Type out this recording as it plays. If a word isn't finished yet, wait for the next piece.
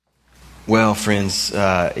Well, friends,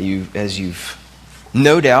 as you've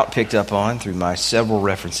no doubt picked up on through my several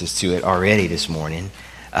references to it already this morning,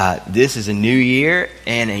 this is a new year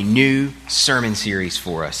and a new sermon series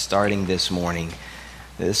for us starting this morning.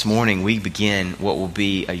 This morning we begin what will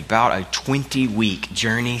be about a 20-week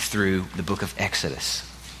journey through the book of Exodus.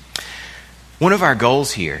 One of our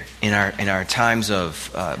goals here in our times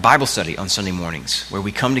of Bible study on Sunday mornings, where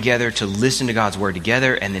we come together to listen to God's Word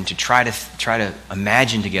together and then to try to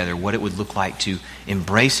imagine together what it would look like to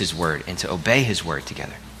embrace His Word and to obey His Word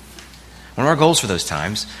together. One of our goals for those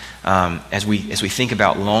times, as we think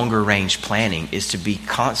about longer range planning, is to be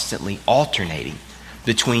constantly alternating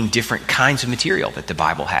between different kinds of material that the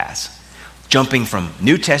Bible has. Jumping from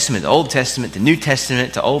New Testament to Old Testament to New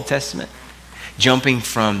Testament to Old Testament. Jumping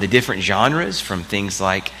from the different genres, from things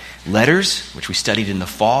like letters, which we studied in the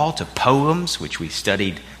fall, to poems, which we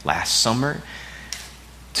studied last summer,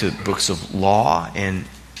 to books of law and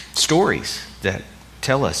stories that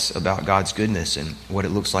tell us about God's goodness and what it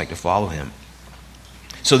looks like to follow Him.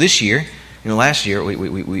 So this year, last year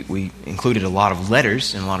we included a lot of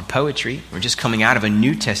letters and a lot of poetry. We're just coming out of a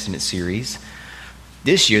New Testament series.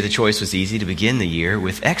 This year, the choice was easy to begin the year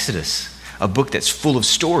with Exodus, a book that's full of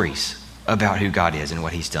stories about who God is and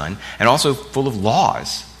what He's done, and also full of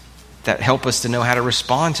laws that help us to know how to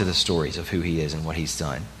respond to the stories of who He is and what He's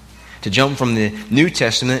done. To jump from the New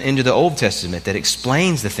Testament into the Old Testament that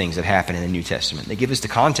explains the things that happen in the New Testament. They give us the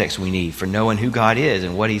context we need for knowing who God is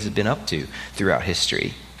and what He's been up to throughout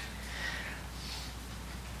history.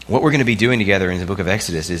 What we're going to be doing together in the book of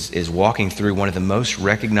Exodus is walking through one of the most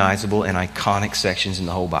recognizable and iconic sections in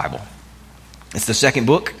the whole Bible. It's the second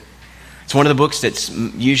book. It's one of the books that's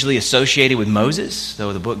usually associated with Moses,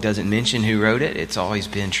 though the book doesn't mention who wrote it. It's always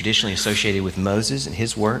been traditionally associated with Moses and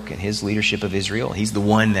his work and his leadership of Israel. He's the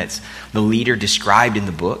one that's the leader described in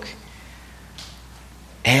the book.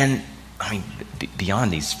 And,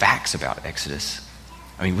 beyond these facts about Exodus,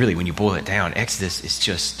 really, when you boil it down, Exodus is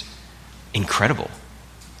just incredible.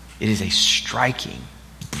 It is a striking,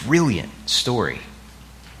 brilliant story.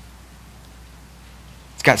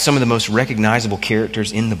 It's got some of the most recognizable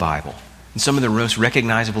characters in the Bible. And some of the most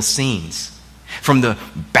recognizable scenes, from the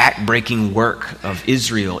back-breaking work of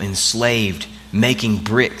Israel enslaved, making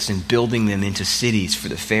bricks and building them into cities for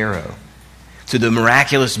the Pharaoh, to the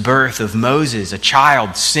miraculous birth of Moses, a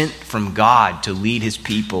child sent from God to lead his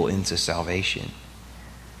people into salvation,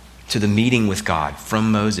 to the meeting with God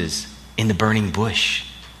from Moses in the burning bush,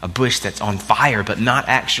 a bush that's on fire but not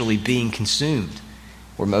actually being consumed,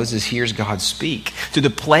 where Moses hears God speak, to the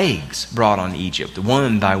plagues brought on Egypt,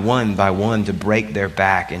 one by one, to break their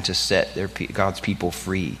back and to set God's people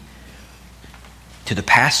free, to the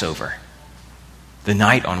Passover, the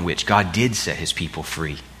night on which God did set His people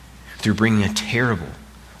free, through bringing a terrible,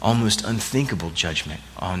 almost unthinkable judgment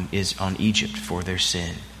on Egypt for their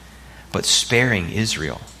sin, but sparing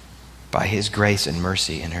Israel by His grace and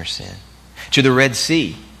mercy in her sin, to the Red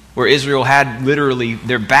Sea, where Israel had literally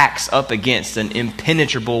their backs up against an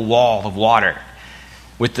impenetrable wall of water,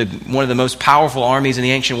 with one of the most powerful armies in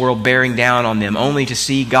the ancient world bearing down on them, only to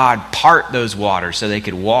see God part those waters so they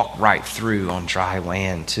could walk right through on dry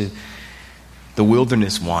land, to the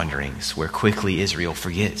wilderness wanderings, where quickly Israel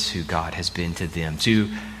forgets who God has been to them, to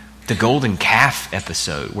the golden calf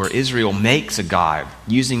episode, where Israel makes a god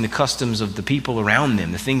using the customs of the people around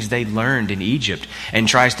them, the things they learned in Egypt, and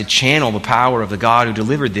tries to channel the power of the God who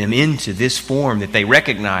delivered them into this form that they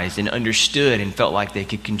recognized and understood and felt like they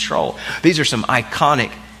could control. These are some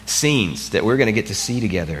iconic scenes that we're going to get to see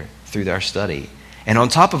together through our study. And on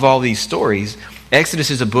top of all these stories,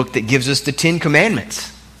 Exodus is a book that gives us the 10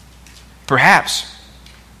 Commandments. Perhaps,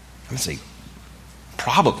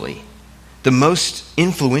 probably, the most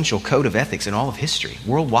influential code of ethics in all of history,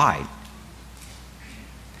 worldwide.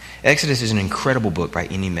 Exodus is an incredible book by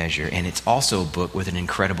any measure, and it's also a book with an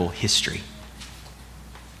incredible history.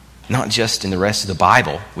 Not just in the rest of the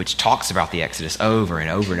Bible, which talks about the Exodus over and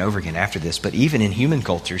over and over again after this, but even in human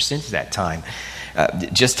culture since that time.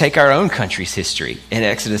 Just take our own country's history, and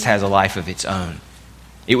Exodus has a life of its own.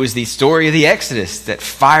 It was the story of the Exodus that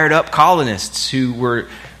fired up colonists who were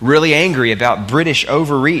really angry about British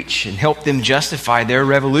overreach and helped them justify their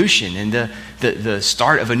revolution and the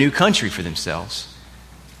start of a new country for themselves.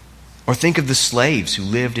 Or think of the slaves who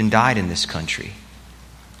lived and died in this country,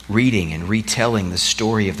 reading and retelling the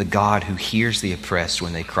story of the God who hears the oppressed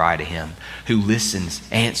when they cry to Him, who listens,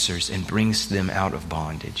 answers, and brings them out of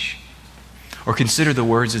bondage. Or consider the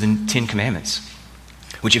words of the 10 Commandments,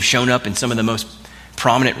 which have shown up in some of the most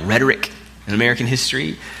prominent rhetoric in American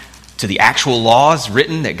history, to the actual laws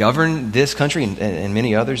written that govern this country and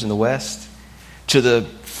many others in the West, to the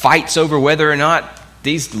fights over whether or not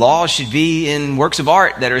These laws should be in works of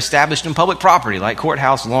art that are established in public property, like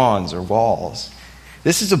courthouse lawns or walls.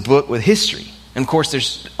 This is a book with history. And of course,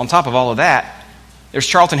 there's, on top of all of that, there's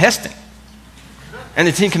Charlton Heston and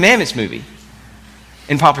the Ten Commandments movie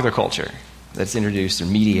in popular culture that's introduced or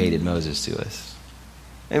mediated Moses to us.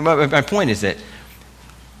 And my point is that,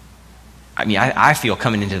 I feel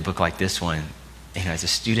coming into a book like this one, as a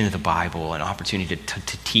student of the Bible, an opportunity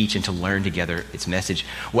to teach and to learn together its message.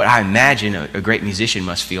 What I imagine a great musician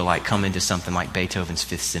must feel like coming to something like Beethoven's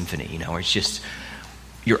Fifth Symphony, where it's just,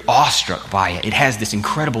 you're awestruck by it. It has this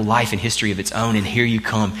incredible life and history of its own, and here you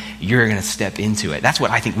come, you're going to step into it. That's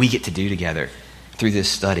what I think we get to do together through this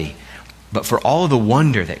study. But for all of the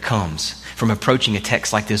wonder that comes from approaching a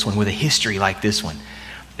text like this one with a history like this one,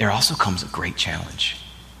 there also comes a great challenge.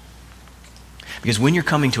 Because when you're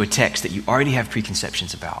coming to a text that you already have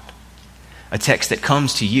preconceptions about, a text that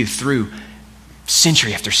comes to you through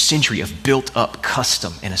century after century of built up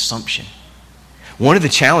custom and assumption, one of the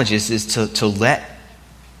challenges is to let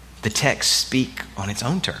the text speak on its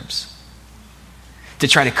own terms. To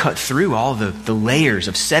try to cut through all the layers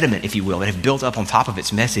of sediment, if you will, that have built up on top of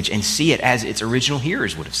its message and see it as its original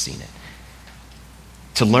hearers would have seen it.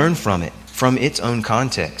 To learn from it, from its own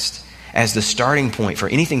context, as the starting point for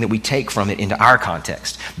anything that we take from it into our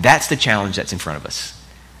context. That's the challenge that's in front of us.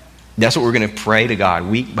 That's what we're going to pray to God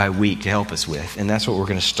week by week to help us with, and that's what we're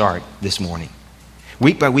going to start this morning.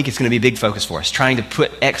 Week by week, it's going to be a big focus for us, trying to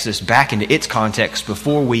put Exodus back into its context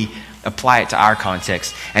before we apply it to our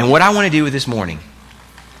context. And what I want to do with this morning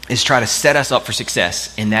is try to set us up for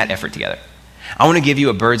success in that effort together. I want to give you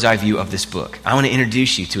a bird's eye view of this book. I want to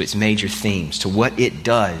introduce you to its major themes, to what it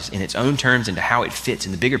does in its own terms, and to how it fits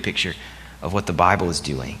in the bigger picture of what the Bible is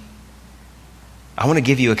doing. I want to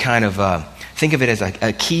give you a kind of, think of it as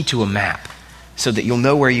a key to a map, so that you'll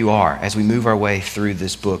know where you are as we move our way through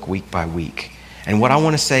this book week by week. And what I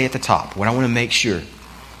want to say at the top, what I want to make sure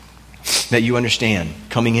that you understand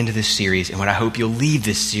coming into this series, and what I hope you'll leave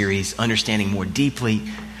this series understanding more deeply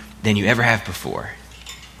than you ever have before,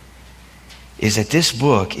 is that this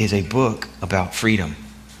book is a book about freedom,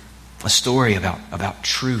 a story about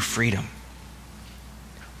true freedom.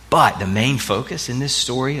 But the main focus in this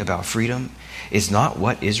story about freedom is not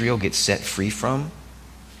what Israel gets set free from.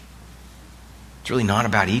 It's really not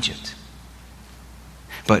about Egypt.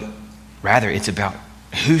 But rather, it's about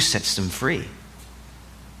who sets them free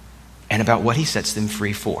and about what he sets them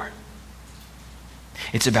free for.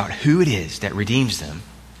 It's about who it is that redeems them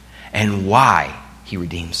and why he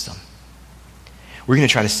redeems them. We're going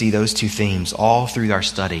to try to see those two themes all through our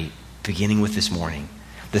study, beginning with this morning.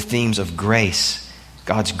 The themes of grace,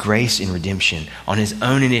 God's grace in redemption, on his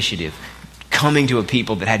own initiative, coming to a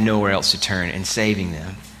people that had nowhere else to turn and saving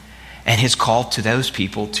them. And his call to those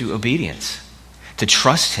people to obedience, to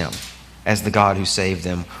trust him as the God who saved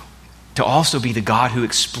them, to also be the God who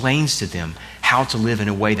explains to them how to live in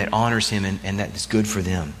a way that honors him and that is good for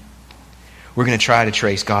them. We're going to try to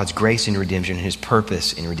trace God's grace in redemption and his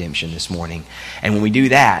purpose in redemption this morning. And when we do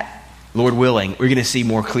that, Lord willing, we're going to see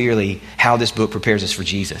more clearly how this book prepares us for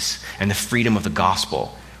Jesus and the freedom of the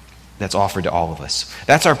gospel that's offered to all of us.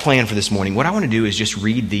 That's our plan for this morning. What I want to do is just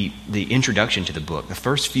read the introduction to the book, the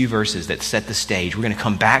first few verses that set the stage. We're going to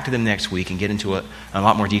come back to them next week and get into a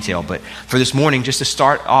lot more detail. But for this morning, just to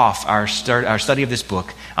start off our study of this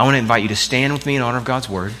book, I want to invite you to stand with me in honor of God's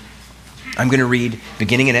word. I'm going to read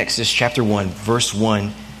beginning in Exodus chapter 1, verse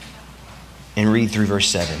 1, and read through verse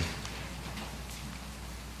 7.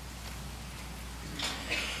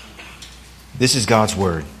 This is God's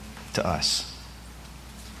word to us.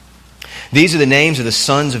 These are the names of the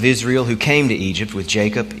sons of Israel who came to Egypt with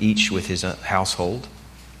Jacob, each with his household: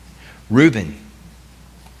 Reuben,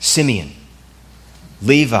 Simeon,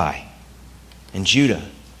 Levi, and Judah,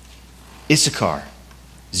 Issachar,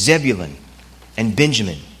 Zebulun, and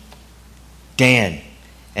Benjamin, Dan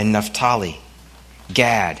and Naphtali,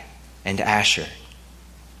 Gad and Asher.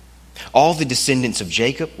 All the descendants of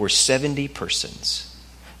Jacob were 70 persons.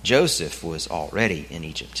 Joseph was already in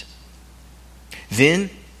Egypt.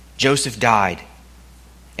 Then Joseph died,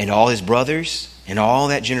 and all his brothers and all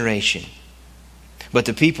that generation. But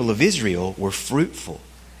the people of Israel were fruitful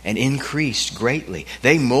and increased greatly.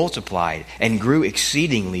 They multiplied and grew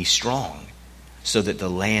exceedingly strong, so that the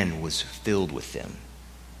land was filled with them.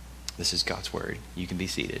 This is God's word. You can be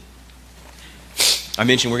seated. I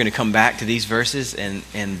mentioned we're going to come back to these verses and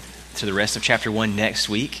to the rest of chapter 1 next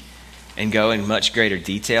week and go in much greater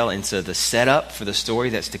detail into the setup for the story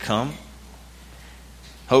that's to come.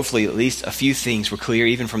 Hopefully at least a few things were clear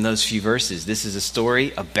even from those few verses. This is a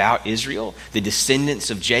story about Israel, the descendants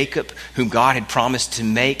of Jacob, from whom God had promised to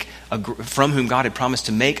make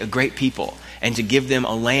a great people. and to give them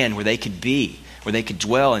a land where they could be, where they could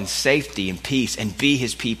dwell in safety and peace and be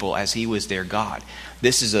his people as he was their God.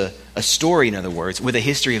 This is a story, in other words, with a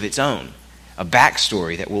history of its own, a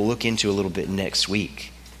backstory that we'll look into a little bit next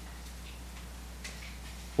week.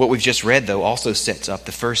 What we've just read, though, also sets up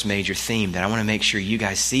the first major theme that I want to make sure you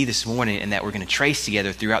guys see this morning and that we're going to trace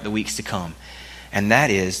together throughout the weeks to come. And that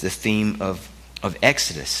is the theme of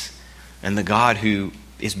Exodus and the God who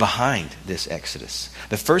is behind this Exodus.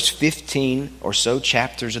 The first 15 or so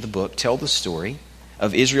chapters of the book tell the story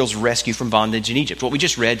of Israel's rescue from bondage in Egypt. What we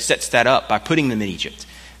just read sets that up by putting them in Egypt,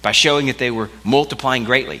 by showing that they were multiplying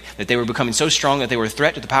greatly, that they were becoming so strong that they were a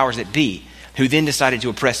threat to the powers that be, who then decided to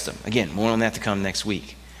oppress them. Again, more on that to come next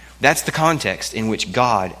week. That's the context in which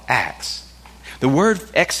God acts. The word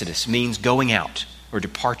Exodus means going out or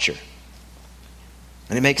departure.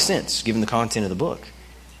 And it makes sense given the content of the book.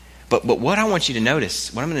 But what I want you to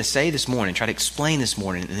notice, what I'm going to say this morning, try to explain this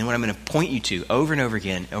morning, and then what I'm going to point you to over and over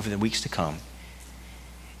again over the weeks to come,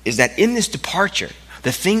 is that in this departure,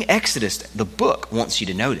 the thing Exodus, the book, wants you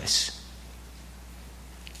to notice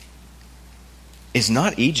is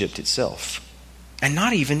not Egypt itself, and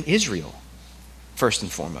not even Israel, first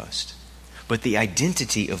and foremost, but the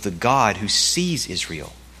identity of the God who sees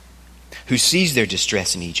Israel, who sees their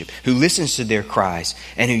distress in Egypt, who listens to their cries,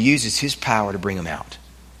 and who uses his power to bring them out.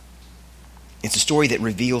 It's a story that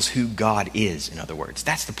reveals who God is, in other words.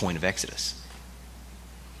 That's the point of Exodus.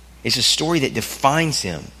 It's a story that defines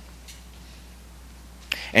him,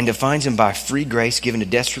 and defines him by free grace given to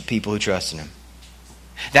desperate people who trust in him.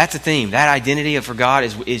 That's the theme. That identity for God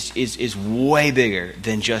is way bigger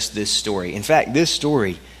than just this story. In fact, this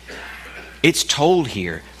story, it's told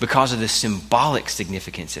here because of the symbolic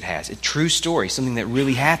significance it has. A true story, something that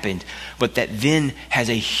really happened, but that then has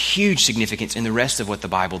a huge significance in the rest of what the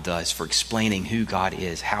Bible does for explaining who God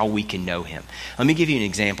is, how we can know him. Let me give you an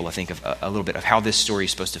example, I think, of a little bit of how this story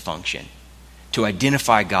is supposed to function, to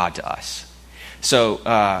identify God to us. So,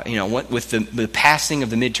 with the passing of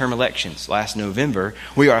the midterm elections last November,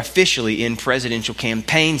 we are officially in presidential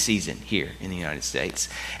campaign season here in the United States.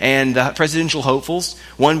 And the presidential hopefuls,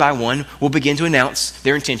 one by one, will begin to announce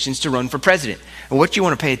their intentions to run for president. And what you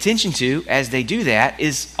want to pay attention to as they do that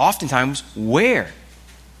is oftentimes where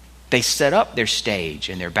they set up their stage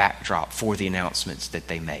and their backdrop for the announcements that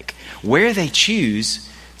they make. Where they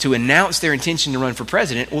choose to announce their intention to run for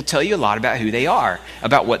president will tell you a lot about who they are,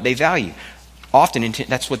 about what they value. Often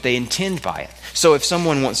that's what they intend by it. So if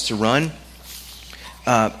someone wants to run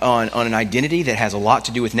on an identity that has a lot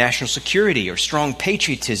to do with national security or strong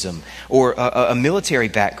patriotism or a military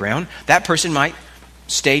background, that person might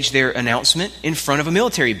stage their announcement in front of a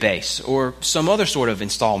military base or some other sort of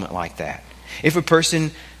installment like that. If a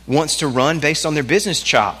person wants to run based on their business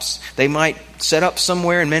chops, they might set up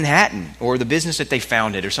somewhere in Manhattan or the business that they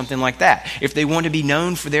founded or something like that. If they want to be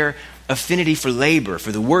known for their affinity for labor,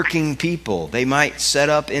 for the working people, they might set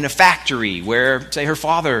up in a factory where, say, her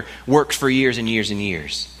father worked for years and years and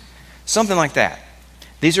years. Something like that.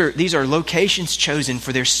 These are locations chosen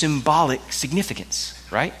for their symbolic significance,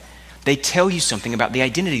 right? They tell you something about the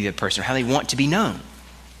identity of the person or how they want to be known.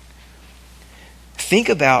 Think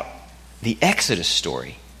about the Exodus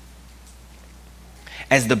story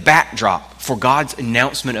as the backdrop for God's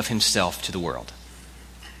announcement of himself to the world.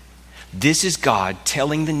 This is God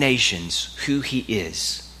telling the nations who he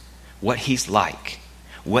is, what he's like,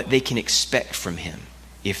 what they can expect from him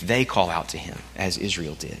if they call out to him, as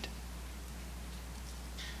Israel did.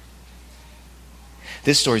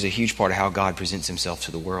 This story is a huge part of how God presents himself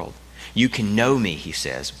to the world. You can know me, he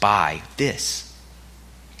says, by this.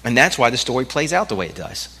 And that's why the story plays out the way it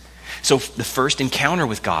does. So the first encounter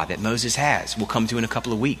with God that Moses has, we'll come to in a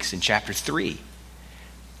couple of weeks in chapter 3.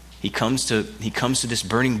 He comes to this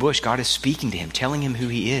burning bush. God is speaking to him, telling him who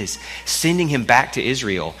he is, sending him back to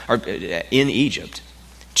Israel, or in Egypt,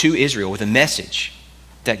 to Israel with a message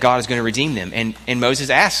that God is going to redeem them. And Moses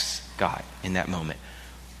asks God in that moment,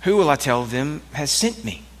 who will I tell them has sent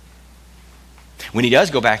me? When he does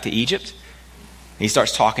go back to Egypt, he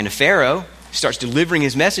starts talking to Pharaoh, starts delivering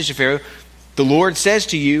his message to Pharaoh. The Lord says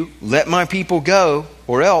to you, let my people go,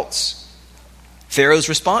 or else. Pharaoh's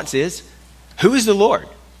response is, who is the Lord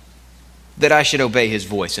that I should obey his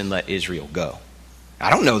voice and let Israel go? I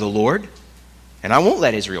don't know the Lord, and I won't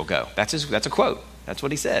let Israel go. That's a quote. That's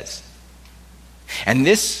what he says. And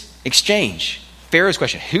this exchange, Pharaoh's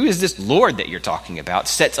question, who is this Lord that you're talking about,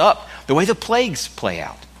 sets up the way the plagues play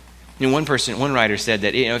out. One writer said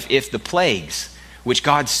that if the plagues, which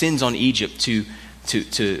God sends on Egypt to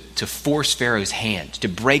force Pharaoh's hand, to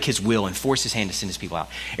break his will and force his hand to send his people out,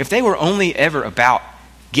 if they were only ever about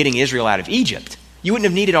getting Israel out of Egypt, you wouldn't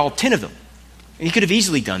have needed all 10 of them. And he could have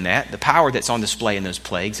easily done that. The power that's on display in those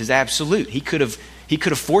plagues is absolute. He could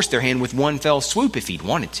have forced their hand with one fell swoop if he'd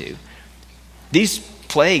wanted to. These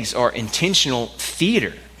plagues are intentional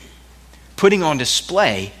theater, putting on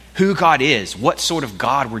display who God is, what sort of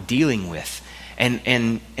God we're dealing with,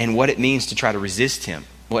 and what it means to try to resist him,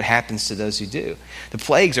 what happens to those who do. The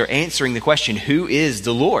plagues are answering the question, who is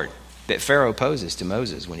the Lord, that Pharaoh poses to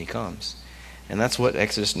Moses when he comes. And that's what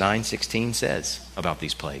Exodus 9:16 says about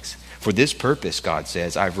these plagues. For this purpose, God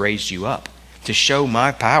says, I've raised you up to show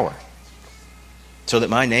my power, so that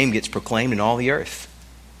my name gets proclaimed in all the earth.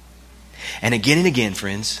 And again,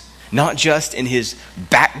 friends, not just in his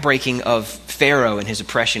backbreaking of Pharaoh and his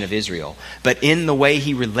oppression of Israel, but in the way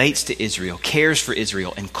he relates to Israel, cares for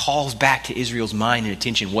Israel, and calls back to Israel's mind and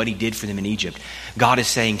attention what he did for them in Egypt. God is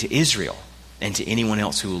saying to Israel and to anyone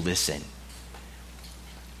else who will listen,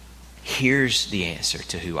 here's the answer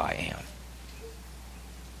to who I am.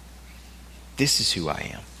 This is who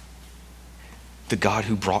I am. The God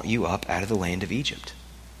who brought you up out of the land of Egypt.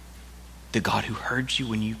 The God who heard you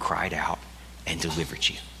when you cried out and delivered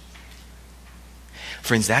you.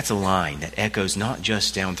 Friends, that's a line that echoes not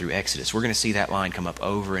just down through Exodus. We're going to see that line come up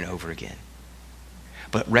over and over again.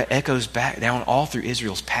 But echoes back down all through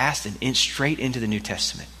Israel's past and straight into the New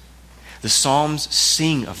Testament. The Psalms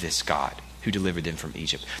sing of this God who delivered them from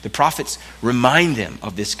Egypt. The prophets remind them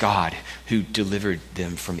of this God who delivered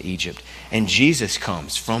them from Egypt. And Jesus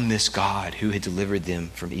comes from this God who had delivered them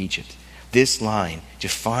from Egypt. This line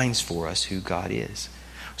defines for us who God is.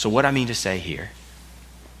 So what I mean to say here,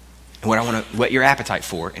 and what I want to whet your appetite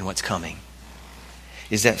for and what's coming,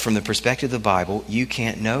 is that from the perspective of the Bible, you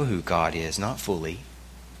can't know who God is, not fully,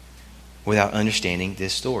 without understanding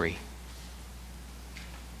this story.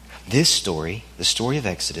 This story, the story of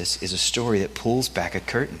Exodus, is a story that pulls back a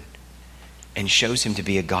curtain and shows him to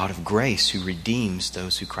be a God of grace who redeems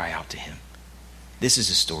those who cry out to him. This is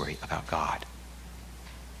a story about God.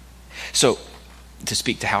 So, to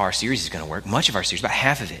speak to how our series is going to work, much of our series, about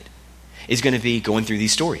half of it, is going to be going through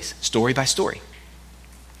these stories, story by story.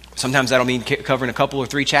 Sometimes that'll mean covering a couple or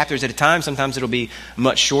 3 chapters at a time. Sometimes it'll be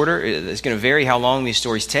much shorter. It's going to vary how long these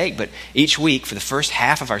stories take. But each week, for the first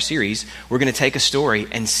half of our series, we're going to take a story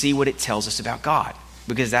and see what it tells us about God.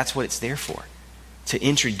 Because that's what it's there for. To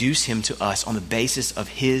introduce him to us on the basis of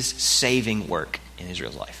his saving work in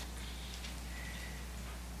Israel's life.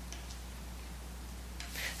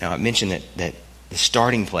 Now, I mentioned that the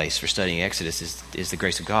starting place for studying Exodus is the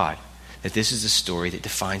grace of God. That this is a story that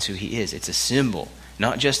defines who he is. It's a symbol.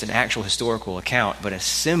 Not just an actual historical account, but a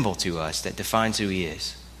symbol to us that defines who he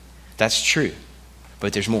is. That's true,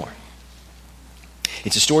 but there's more.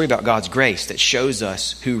 It's a story about God's grace that shows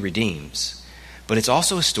us who redeems, but it's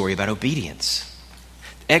also a story about obedience.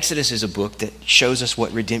 Exodus is a book that shows us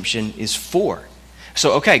what redemption is for.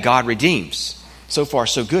 So, okay, God redeems. So far,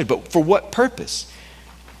 so good, but for what purpose?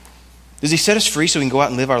 Does he set us free so we can go out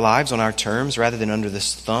and live our lives on our terms rather than under the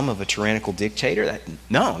thumb of a tyrannical dictator?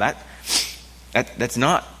 That's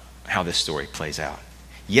not how this story plays out.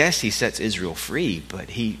 Yes, he sets Israel free,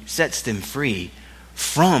 but he sets them free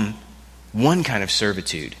from one kind of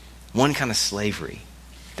servitude, one kind of slavery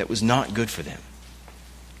that was not good for them,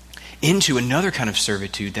 into another kind of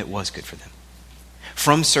servitude that was good for them.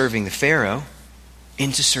 From serving the Pharaoh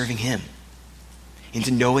into serving him,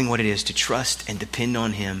 into knowing what it is to trust and depend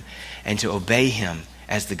on him and to obey him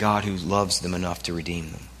as the God who loves them enough to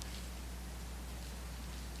redeem them.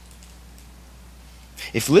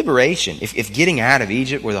 If liberation, if getting out of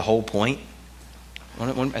Egypt were the whole point,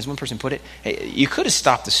 as one person put it, you could have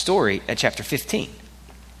stopped the story at chapter 15.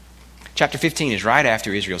 Chapter 15 is right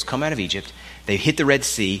after Israel's come out of Egypt. They hit the Red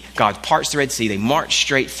Sea. God parts the Red Sea. They march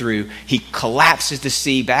straight through. He collapses the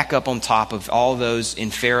sea back up on top of all those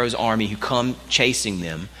in Pharaoh's army who come chasing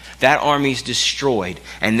them. That army's destroyed.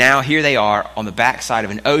 And now here they are on the backside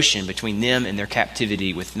of an ocean between them and their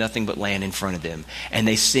captivity with nothing but land in front of them. And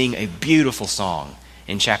they sing a beautiful song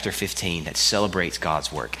in chapter 15 that celebrates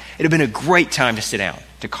God's work. It would have been a great time to sit down,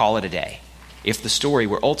 to call it a day, if the story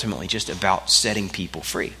were ultimately just about setting people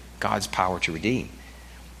free, God's power to redeem.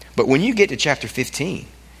 But when you get to chapter 15,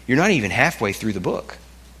 you're not even halfway through the book.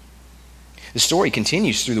 The story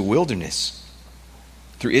continues through the wilderness,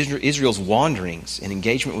 through Israel's wanderings and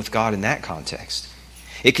engagement with God in that context.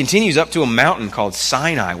 It continues up to a mountain called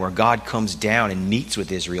Sinai, where God comes down and meets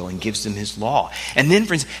with Israel and gives them his law. And then,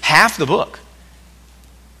 friends, half the book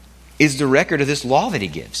is the record of this law that he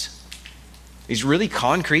gives. These really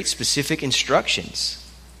concrete, specific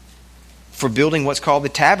instructions for building what's called the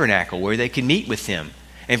tabernacle, where they can meet with him,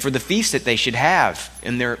 and for the feast that they should have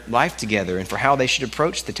in their life together, and for how they should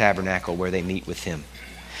approach the tabernacle where they meet with him.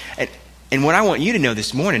 And what I want you to know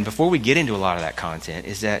this morning, before we get into a lot of that content,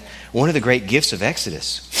 is that one of the great gifts of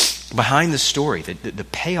Exodus, behind the story, the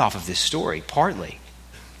payoff of this story, partly,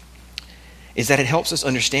 is that it helps us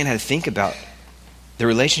understand how to think about the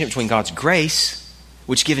relationship between God's grace,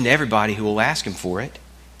 which is given to everybody who will ask him for it,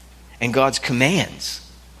 and God's commands.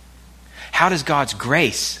 How does God's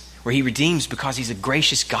grace, where he redeems because he's a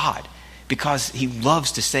gracious God, because he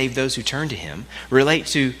loves to save those who turn to him, relate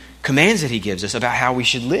to commands that he gives us about how we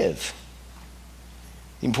should live?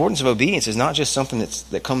 The importance of obedience is not just something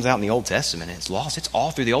that comes out in the Old Testament and it's lost. It's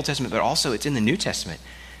all through the Old Testament, but also it's in the New Testament.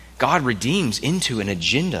 God redeems into an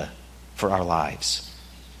agenda for our lives.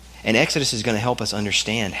 And Exodus is going to help us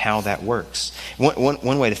understand how that works.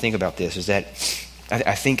 One way to think about this is that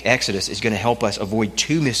I think Exodus is going to help us avoid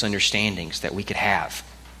two misunderstandings that we could have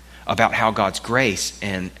about how God's grace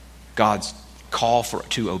and God's call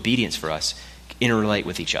to obedience for us interrelate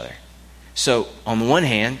with each other. So on the one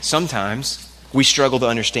hand, sometimes we struggle to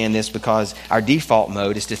understand this because our default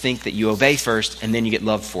mode is to think that you obey first and then you get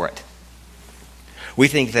loved for it. We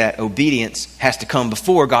think that obedience has to come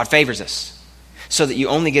before God favors us, so that you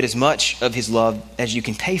only get as much of his love as you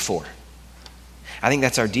can pay for. I think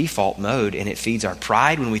that's our default mode, and it feeds our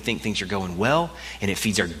pride when we think things are going well, and it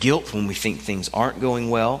feeds our guilt when we think things aren't going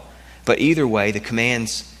well. But either way, the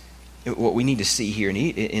commands, what we need to see here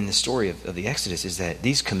in the story of the Exodus is that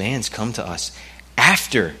these commands come to us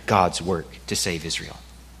after God's work to save Israel.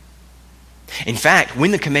 In fact,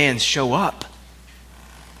 when the commands show up,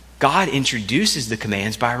 God introduces the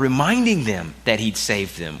commands by reminding them that he'd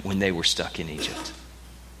saved them when they were stuck in Egypt.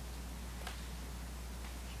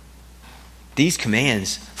 These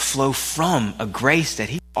commands flow from a grace that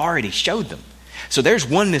he already showed them. So there's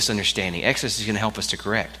one misunderstanding Exodus is going to help us to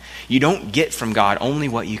correct. You don't get from God only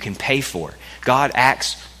what you can pay for. God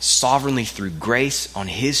acts sovereignly through grace on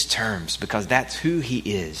his terms because that's who he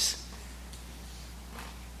is.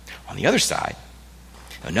 On the other side,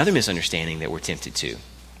 another misunderstanding that we're tempted to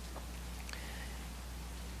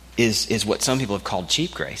is what some people have called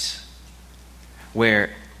cheap grace,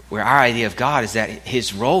 where our idea of God is that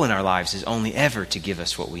his role in our lives is only ever to give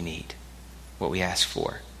us what we need, what we ask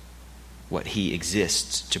for, what he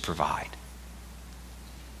exists to provide.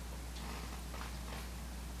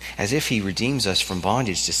 As if he redeems us from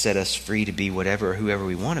bondage to set us free to be whatever or whoever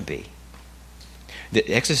we want to be. The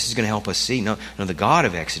Exodus is going to help us see, no, the God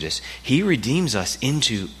of Exodus, he redeems us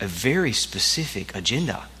into a very specific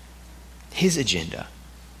agenda, his agenda.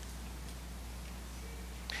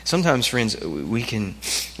 Sometimes, friends, we can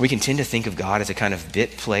tend to think of God as a kind of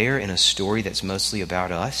bit player in a story that's mostly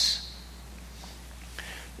about us,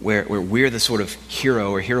 where we're the sort of hero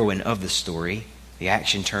or heroine of the story. The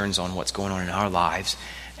action turns on what's going on in our lives,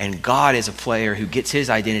 and God is a player who gets his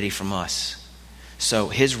identity from us. So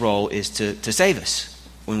his role is to save us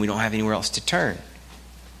when we don't have anywhere else to turn.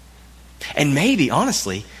 And maybe,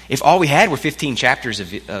 honestly, if all we had were 15 chapters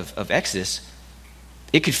of Exodus,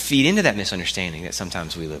 it could feed into that misunderstanding that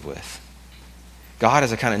sometimes we live with. God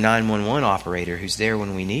is a kind of 911 operator who's there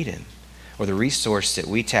when we need him, or the resource that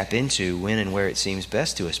we tap into when and where it seems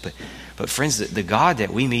best to us. But friends, the God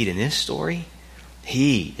that we meet in this story,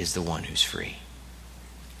 he is the one who's free.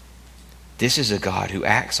 This is a God who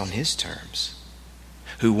acts on his terms,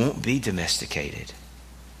 who won't be domesticated.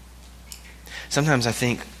 Sometimes I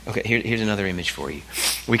think, okay, here's another image for you.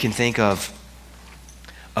 We can think of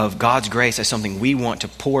God's grace as something we want to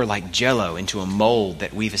pour like Jell-O into a mold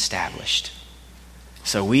that we've established.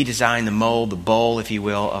 So we design the mold, the bowl, if you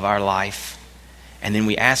will, of our life, and then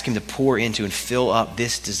we ask him to pour into and fill up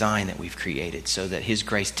this design that we've created so that his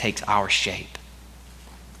grace takes our shape.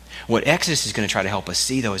 What Exodus is going to try to help us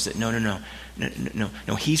see, though, is that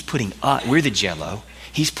no, he's putting us, we're the Jell-O,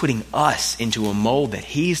 he's putting us into a mold that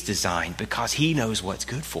he's designed because he knows what's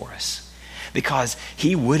good for us. Because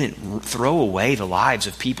he wouldn't throw away the lives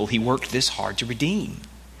of people he worked this hard to redeem.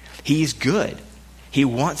 He is good. He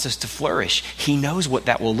wants us to flourish. He knows what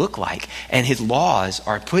that will look like. And his laws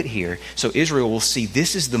are put here so Israel will see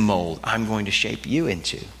this is the mold I'm going to shape you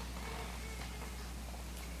into.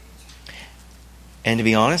 And to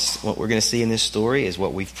be honest, what we're going to see in this story is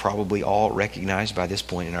what we've probably all recognized by this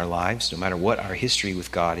point in our lives, no matter what our history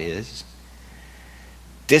with God is.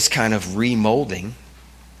 This kind of remolding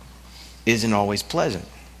isn't always pleasant.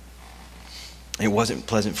 It wasn't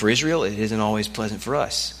pleasant for Israel. It isn't always pleasant for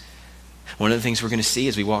us. One of the things we're going to see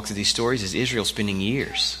as we walk through these stories is Israel spending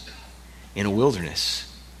years in a wilderness,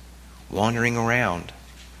 wandering around,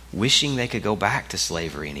 wishing they could go back to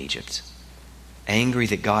slavery in Egypt, angry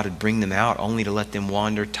that God would bring them out only to let them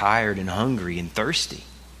wander tired and hungry and thirsty.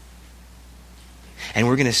 And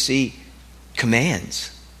we're going to see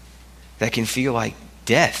commands that can feel like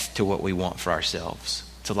death to what we want for ourselves,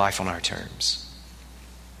 to life on our terms.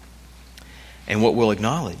 And what we'll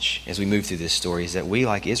acknowledge as we move through this story is that we,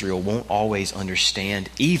 like Israel, won't always understand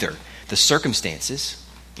either the circumstances,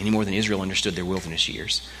 any more than Israel understood their wilderness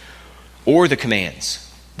years, or the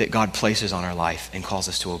commands that God places on our life and calls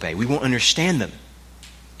us to obey. We won't understand them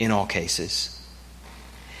in all cases.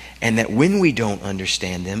 And that when we don't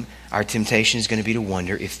understand them, our temptation is going to be to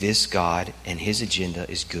wonder if this God and his agenda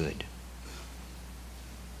is good.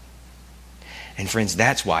 And friends,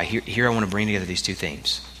 that's why, here I want to bring together these two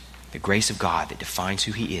themes. The grace of God that defines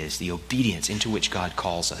who he is, the obedience into which God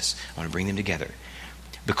calls us. I want to bring them together.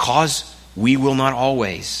 Because we will not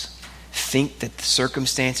always think that the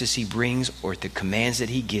circumstances he brings or the commands that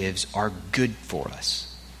he gives are good for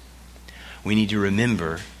us. We need to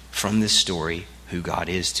remember from this story who God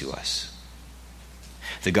is to us.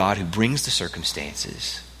 The God who brings the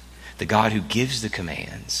circumstances, the God who gives the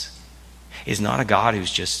commands, is not a God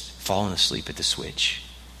who's just fallen asleep at the switch.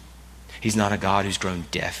 He's not a God who's grown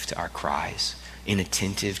deaf to our cries,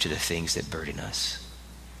 inattentive to the things that burden us.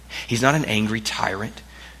 He's not an angry tyrant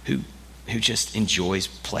who just enjoys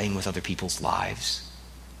playing with other people's lives.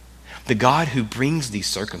 The God who brings these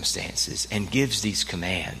circumstances and gives these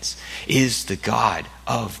commands is the God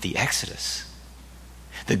of the Exodus.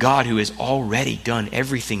 The God who has already done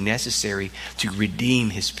everything necessary to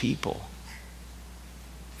redeem his people.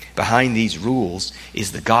 Behind these rules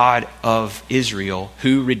is the God of Israel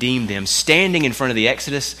who redeemed them, standing in front of the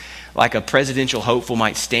Exodus like a presidential hopeful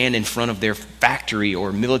might stand in front of their factory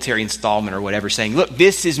or military installment or whatever, saying, look,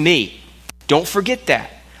 this is me. Don't forget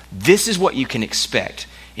that. This is what you can expect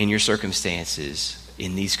in your circumstances,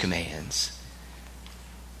 in these commands.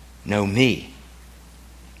 Know me,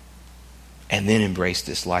 and then embrace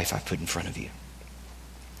this life I've put in front of you.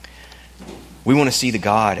 We want to see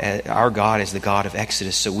our God as the God of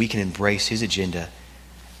Exodus, so we can embrace his agenda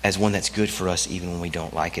as one that's good for us even when we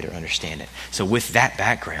don't like it or understand it. So with that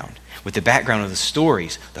background, with the background of the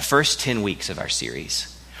stories, the first 10 weeks of our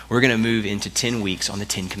series, we're going to move into 10 weeks on the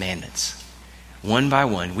 10 Commandments. One by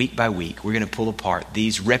one, week by week, we're going to pull apart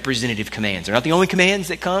these representative commands. They're not the only commands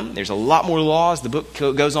that come. There's a lot more laws. The book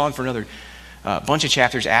goes on for another bunch of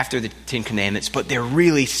chapters after the 10 Commandments, but they're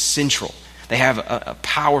really central. They have a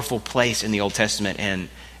powerful place in the Old Testament, and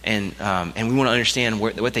we want to understand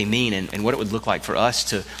what they mean and what it would look like for us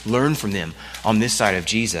to learn from them on this side of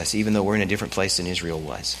Jesus, even though we're in a different place than Israel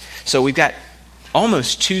was. So we've got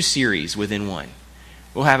almost 2 series within one.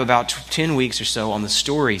 We'll have about 10 weeks or so on the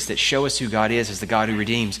stories that show us who God is as the God who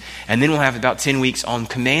redeems, and then we'll have about 10 weeks on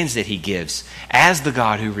commands that he gives as the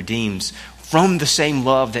God who redeems from the same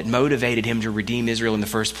love that motivated him to redeem Israel in the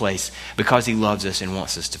first place, because he loves us and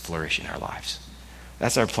wants us to flourish in our lives.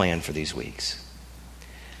 That's our plan for these weeks.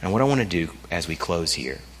 And what I want to do as we close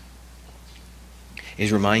here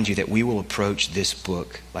is remind you that we will approach this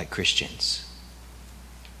book like Christians.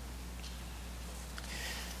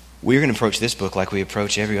 We're going to approach this book like we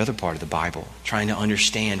approach every other part of the Bible, trying to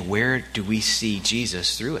understand, where do we see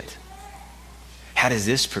Jesus through it? How does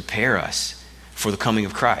this prepare us for the coming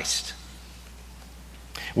of Christ?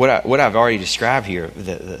 What I've already described here,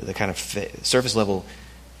 the kind of surface level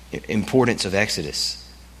importance of Exodus,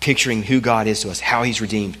 picturing who God is to us, how he's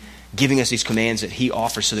redeemed, giving us these commands that he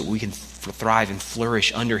offers so that we can thrive and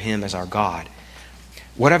flourish under him as our God.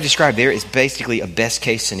 What I've described there is basically a best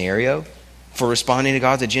case scenario for responding to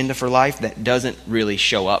God's agenda for life that doesn't really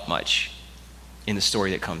show up much in the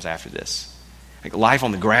story that comes after this. Like life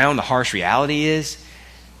on the ground, the harsh reality is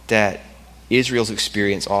that Israel's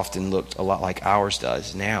experience often looked a lot like ours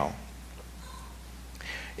does now.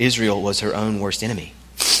 Israel was her own worst enemy.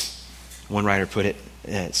 One writer put it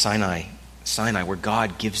at Sinai, where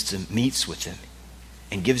God meets with them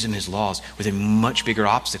and gives them his laws, with a much bigger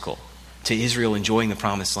obstacle to Israel enjoying the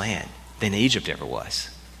promised land than Egypt ever was.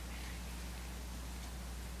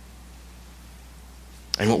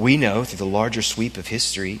 And what we know through the larger sweep of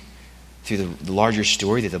history, through the larger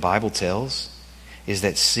story that the Bible tells, is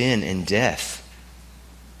that sin and death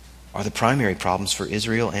are the primary problems for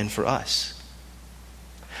Israel and for us.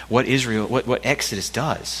 What Exodus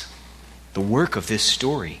does, the work of this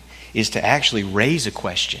story, is to actually raise a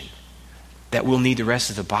question that we'll need the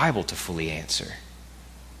rest of the Bible to fully answer.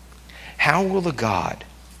 How will a God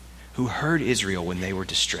who heard Israel when they were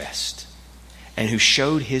distressed, and who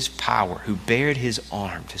showed his power, who bared his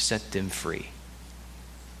arm to set them free,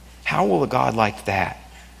 how will a God like that,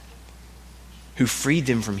 who freed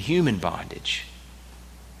them from human bondage,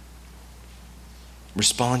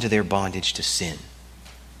 respond to their bondage to sin?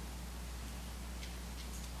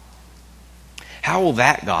 How will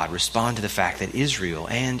that God respond to the fact that Israel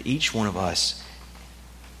and each one of us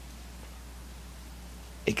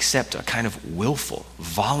accept a kind of willful,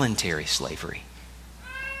 voluntary slavery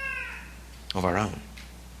of our own.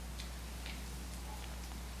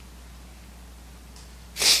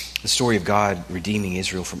 The story of God redeeming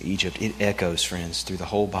Israel from Egypt, it echoes, friends, through the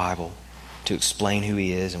whole Bible to explain who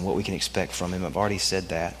he is and what we can expect from him. I've already said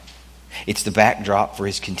that. It's the backdrop for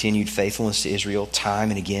his continued faithfulness to Israel time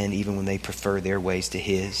and again, even when they prefer their ways to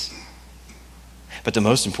his. But the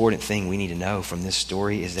most important thing we need to know from this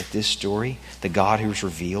story is that this story, the God who's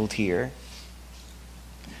revealed here,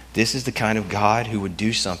 this is the kind of God who would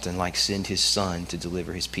do something like send his son to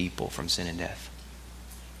deliver his people from sin and death.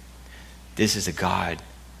 This is a God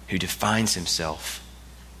who defines himself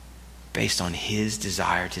based on his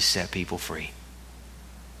desire to set people free.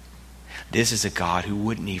 This is a God who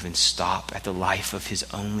wouldn't even stop at the life of his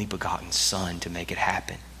only begotten Son to make it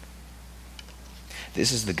happen.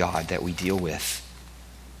 This is the God that we deal with.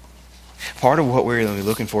 Part of what we're going to be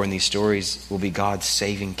looking for in these stories will be God's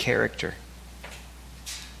saving character.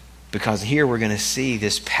 Because here we're going to see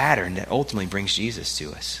this pattern that ultimately brings Jesus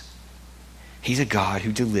to us. He's a God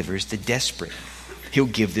who delivers the desperate. He'll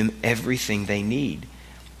give them everything they need.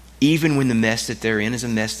 Even when the mess that they're in is a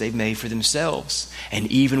mess they've made for themselves. And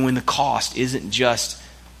even when the cost isn't just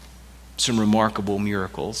some remarkable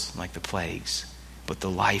miracles like the plagues, but the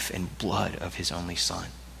life and blood of his only Son.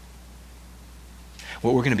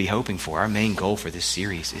 What we're going to be hoping for, our main goal for this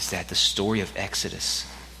series, is that the story of Exodus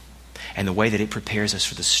and the way that it prepares us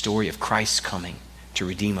for the story of Christ's coming to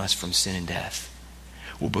redeem us from sin and death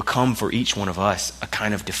will become for each one of us a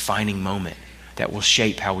kind of defining moment that will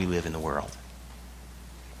shape how we live in the world.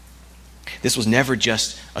 This was never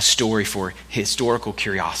just a story for historical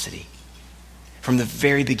curiosity. From the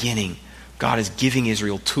very beginning, God is giving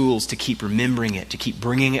Israel tools to keep remembering it, to keep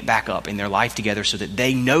bringing it back up in their life together so that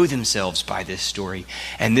they know themselves by this story.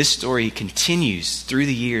 And this story continues through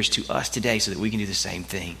the years to us today so that we can do the same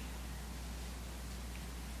thing.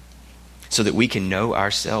 So that we can know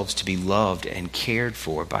ourselves to be loved and cared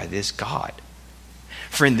for by this God.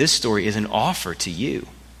 Friend, this story is an offer to you.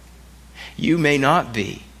 You may not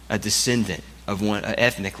be a descendant of one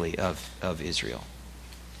ethnically of Israel.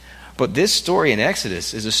 But this story in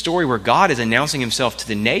Exodus is a story where God is announcing himself to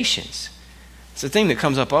the nations. It's a thing that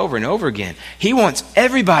comes up over and over again. He wants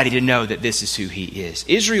everybody to know that this is who he is.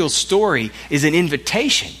 Israel's story is an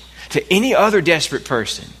invitation to any other desperate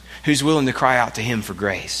person who's willing to cry out to him for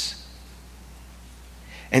grace.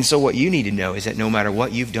 And so what you need to know is that no matter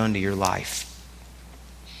what you've done to your life,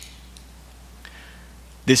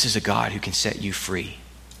 this is a God who can set you free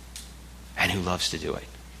and who loves to do it.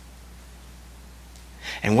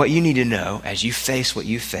 And what you need to know as you face what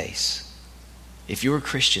you face, if you're a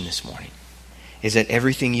Christian this morning, is that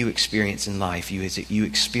everything you experience in life, you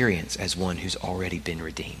experience as one who's already been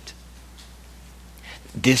redeemed.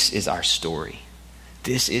 This is our story.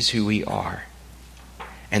 This is who we are.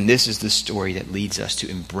 And this is the story that leads us to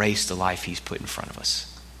embrace the life he's put in front of us.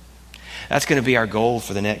 That's going to be our goal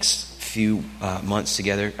for the next few months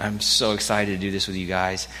together. I'm so excited to do this with you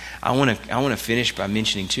guys. I want to finish by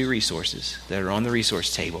mentioning 2 resources that are on the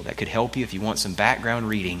resource table that could help you if you want some background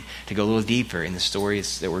reading to go a little deeper in the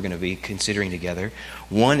stories that we're going to be considering together.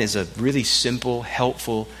 One is a really simple,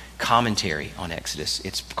 helpful commentary on Exodus.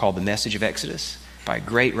 It's called The Message of Exodus by a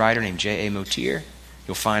great writer named J.A. Motier.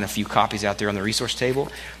 You'll find a few copies out there on the resource table.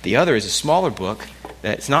 The other is a smaller book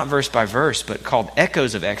that's not verse by verse, but called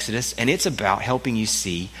Echoes of Exodus, and it's about helping you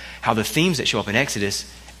see how the themes that show up in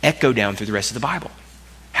Exodus echo down through the rest of the Bible.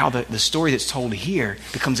 How the story that's told here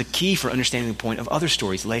becomes a key for understanding the point of other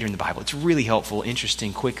stories later in the Bible. It's really helpful,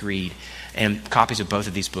 interesting, quick read, and copies of both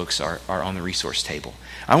of these books are on the resource table.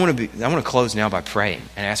 I want to close now by praying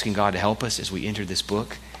and asking God to help us as we enter this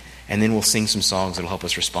book, and then we'll sing some songs that will help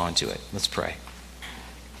us respond to it. Let's pray.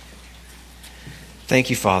 Thank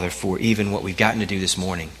you, Father, for even what we've gotten to do this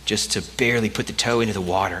morning, just to barely put the toe into the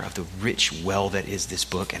water of the rich well that is this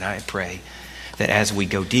book. And I pray that as we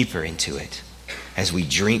go deeper into it, as we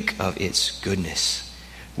drink of its goodness,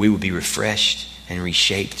 we will be refreshed and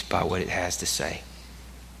reshaped by what it has to say.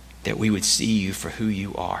 That we would see you for who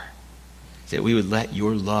you are. That we would let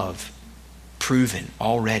your love, proven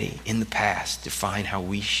already in the past, define how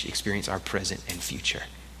we experience our present and future.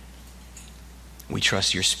 We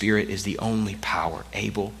trust your Spirit is the only power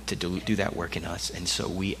able to do that work in us. And so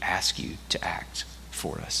we ask you to act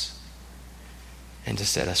for us and to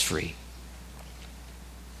set us free.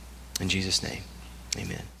 In Jesus' name,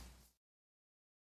 amen.